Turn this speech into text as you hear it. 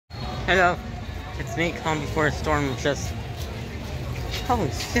Hello, it's me, Calm Before a Storm. Just holy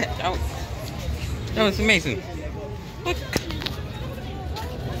shit, that was amazing. Look.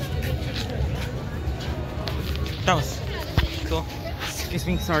 That was cool. Excuse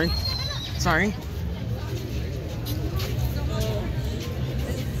me, sorry.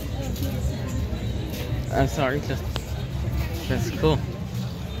 I'm sorry, that's cool.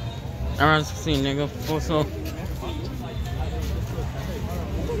 I was seeing nigga full slow.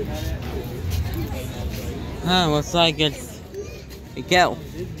 Looks like it's Miguel.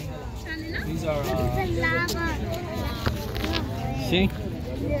 These are See?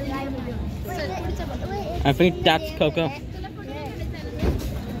 I think that's Coco.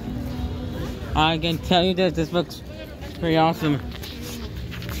 I can tell you that this looks pretty awesome.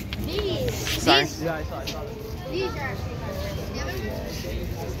 Sorry. These are.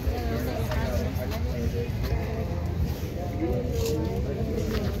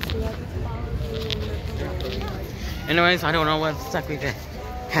 Anyways, I don't know what exactly the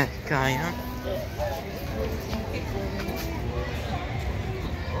heck I am.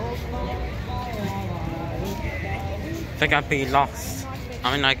 I think I'd be lost.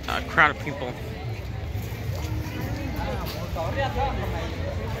 I mean, like a crowd of people.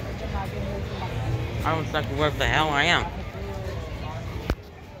 I don't exactly where the hell I am.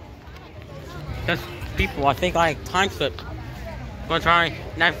 Just people, I think like time slip. Gonna try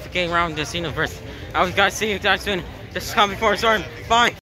navigating around this universe. I was gonna see you guys soon. Just come before a storm. Bye.